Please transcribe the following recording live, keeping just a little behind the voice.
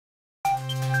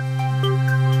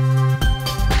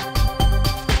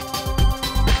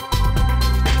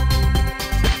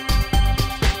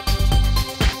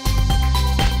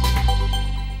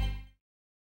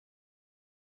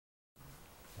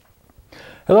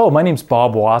Hello, my name's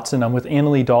Bob Watson. I'm with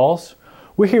Annalee Dolls.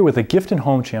 We're here with the Gift and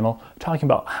Home channel talking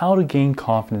about how to gain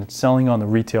confidence selling on the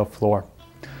retail floor.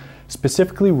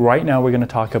 Specifically, right now we're going to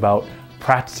talk about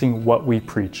practicing what we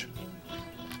preach.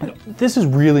 This is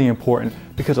really important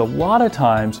because a lot of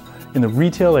times in the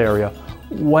retail area,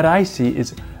 what I see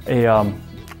is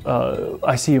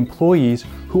I see employees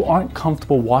who aren't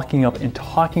comfortable walking up and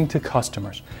talking to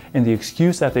customers. And the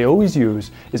excuse that they always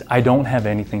use is, I don't have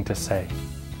anything to say.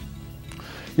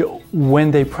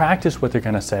 When they practice what they're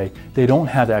going to say, they don't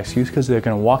have that excuse because they're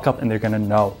going to walk up and they're going to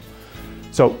know.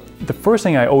 So the first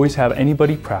thing I always have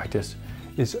anybody practice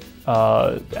is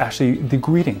actually the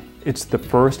greeting. It's the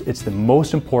first, it's the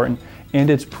most important, and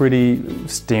it's pretty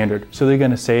standard. So they're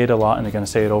going to say it a lot and they're going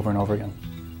to say it over and over again.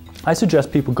 I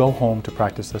suggest people go home to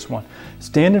practice this one.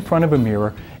 Stand in front of a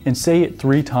mirror and say it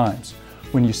 3 times.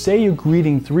 When you say your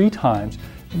greeting 3 times,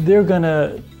 they're going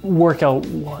to work out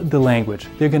the language.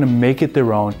 They're going to make it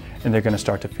their own and they're going to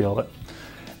start to feel it.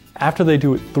 After they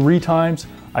do it 3 times,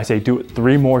 I say do it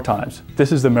 3 more times.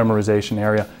 This is the memorization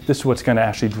area. This is what's going to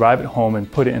actually drive it home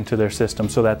and put it into their system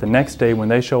so that the next day when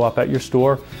they show up at your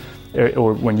store,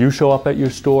 or when you show up at your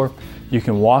store, you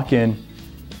can walk in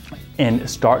and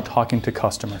start talking to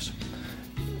customers.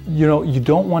 You know, you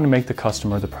don't want to make the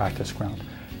customer the practice ground.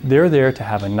 They're there to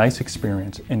have a nice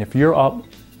experience, and if you're up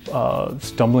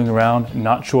stumbling around,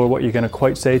 not sure what you're going to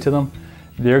quite say to them,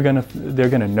 they're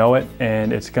gonna know it,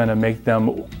 and it's going to make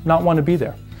them not want to be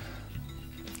there.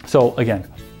 So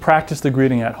again, practice the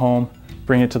greeting at home,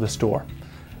 bring it to the store.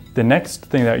 The next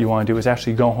thing that you want to do is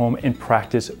actually go home and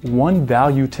practice one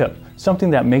value tip, something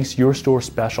that makes your store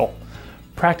special.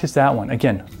 Practice that one.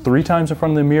 Again, 3 times in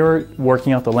front of the mirror,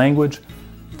 working out the language,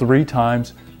 3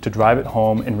 times to drive it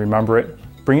home and remember it.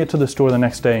 Bring it to the store the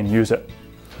next day and use it.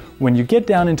 When you get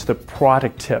down into the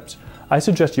product tips, I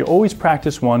suggest you always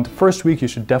practice one. The first week you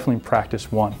should definitely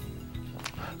practice one.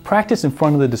 Practice in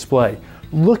front of the display,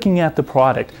 looking at the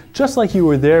product, just like you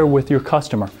were there with your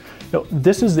customer. Now,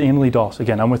 this is the Annalee Dolls.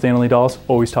 Again, I'm with Annalee Dolls,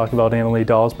 always talk about Annalee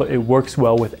Dolls, but it works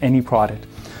well with any product.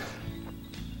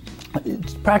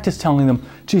 Practice telling them,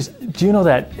 geez, do you know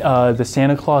that the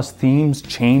Santa Claus themes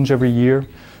change every year?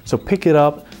 So pick it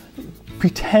up,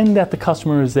 pretend that the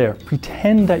customer is there,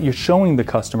 pretend that you're showing the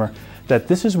customer that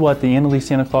this is what the Annalee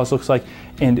Santa Claus looks like,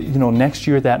 and you know, next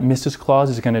year that Mrs. Claus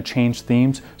is going to change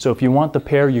themes, so if you want the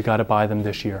pair, you got to buy them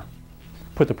this year.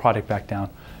 Put the product back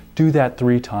down. Do that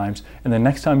 3 times, and the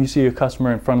next time you see a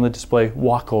customer in front of the display,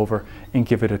 walk over and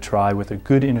give it a try with a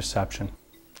good interception.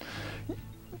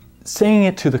 Saying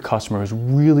it to the customer is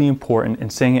really important,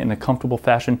 and saying it in a comfortable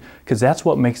fashion, because that's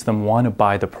what makes them want to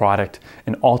buy the product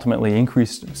and ultimately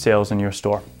increase sales in your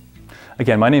store.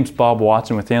 Again, my name's Bob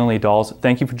Watson with Annalee Dolls.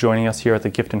 Thank you for joining us here at the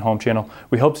Gift and Home channel.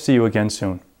 We hope to see you again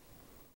soon.